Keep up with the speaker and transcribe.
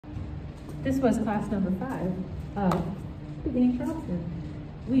This was class number 5 of Beginning Charleston.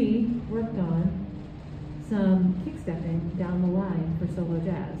 We worked on some kick stepping down the line for solo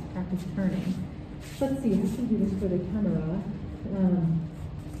jazz, practice turning. Let's see, how can we do this for the camera?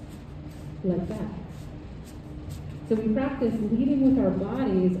 Like that. So we practice leading with our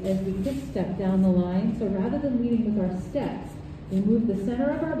bodies as we kick step down the line. So rather than leading with our steps, we move the center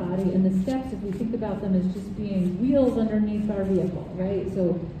of our body, and the steps, if we think about them as just being wheels underneath our vehicle, right?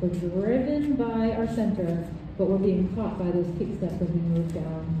 So we're driven by our center, but we're being caught by those kick steps as we move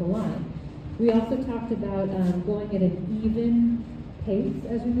down the line. We also talked about going at an even pace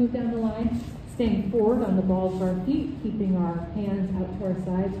as we move down the line, staying forward on the balls of our feet, keeping our hands out to our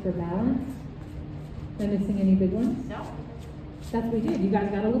sides for balance. Am I missing any big ones? No. That's what we did. You guys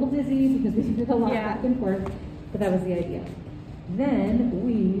got a little dizzy because we did a lot back and forth, but that was the idea. Then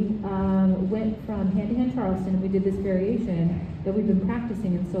we went from hand-to-hand Charleston, and we did this variation that we've been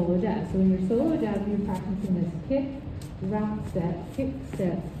practicing in solo jazz. So in your solo jazz, we've been practicing this kick, rock step, kick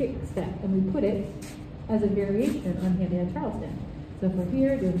step, and we put it as a variation on hand-to-hand Charleston. So if we're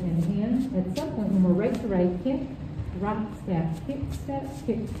here doing hand-to-hand, at some point when we're right to right, kick, rock step, kick,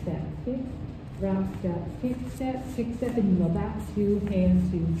 rock step, kick step, and you go back to hand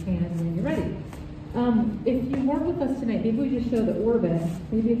when you're ready. If you weren't with us tonight, maybe we just show the orbit.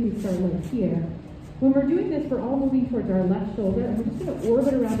 Maybe if we start like here. When we're doing this, we're all moving towards our left shoulder, and we're just going to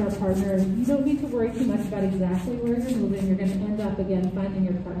orbit around our partner. You don't need to worry too much about exactly where you're moving. You're going to end up, again, finding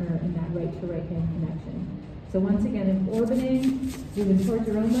your partner in that right to right hand connection. So once again, in orbiting, moving towards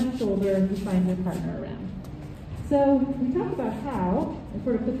your own left shoulder, you find your partner around. So we talked about how, if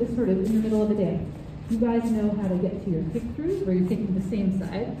we're to put this sort of in the middle of the day, you guys know how to get to your kick-throughs where you're kicking the same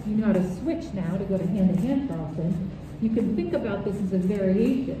side. You know how to switch now to go to hand-to-hand Charleston. You can think about this as a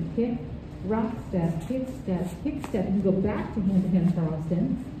variation. Kick, rock step, kick step. You can go back to hand-to-hand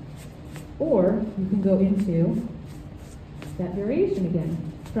Charleston, or you can go into that variation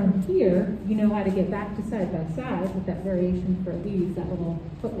again. From here, you know how to get back to side by side with that variation for leads, that little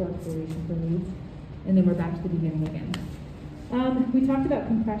footwork variation for leads, and then we're back to the beginning again. We talked about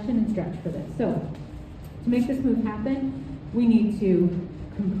compression and stretch for this. So to make this move happen, we need to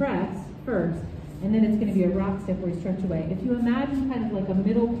compress first, and then it's going to be a rock step where you stretch away. If you imagine kind of like a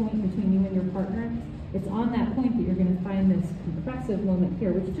middle point between you and your partner, it's on that point that you're going to find this compressive moment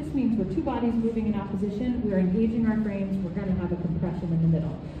here, which just means we're two bodies moving in opposition, we're engaging our frames, we're going to have a compression in the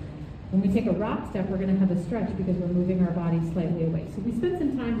middle. When we take a rock step, we're going to have a stretch because we're moving our bodies slightly away. So we spent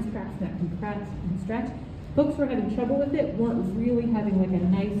some time just practicing that compress and stretch. Folks who were having trouble with it weren't really having like a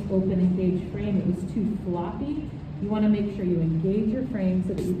nice open engaged frame. It was too floppy. You want to make sure you engage your frame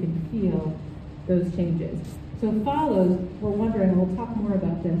so that you can feel those changes. So follows, we're wondering, we'll talk more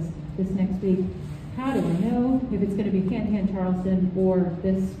about this next week. How do I know if it's going to be hand-to-hand Charleston or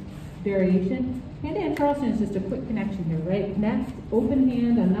this variation? Hand-to-hand Charleston is just a quick connection here, right? Connect, open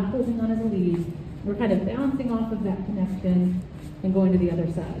hand, I'm not holding on as a lead. We're kind of bouncing off of that connection and going to the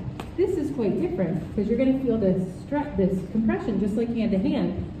other side. This is quite different because you're going to feel this compression just like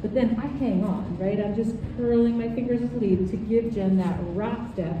hand-to-hand, but then I hang on, right? I'm just curling my fingers as lead to give Jen that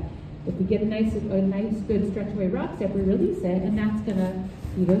rock step. If we get a nice good stretch away rock step, we release it, and that's going to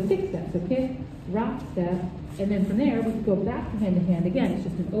be those kick steps. So kick, rock step, and then from there we can go back to hand-to-hand. Again, it's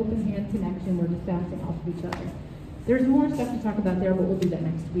just an open hand connection. We're just bouncing off of each other. There's more stuff to talk about there, but we'll do that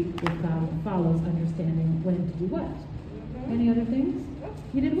next week with follows, understanding when to do what. Any other things?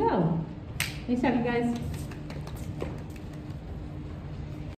 You did well. Nice to have you guys.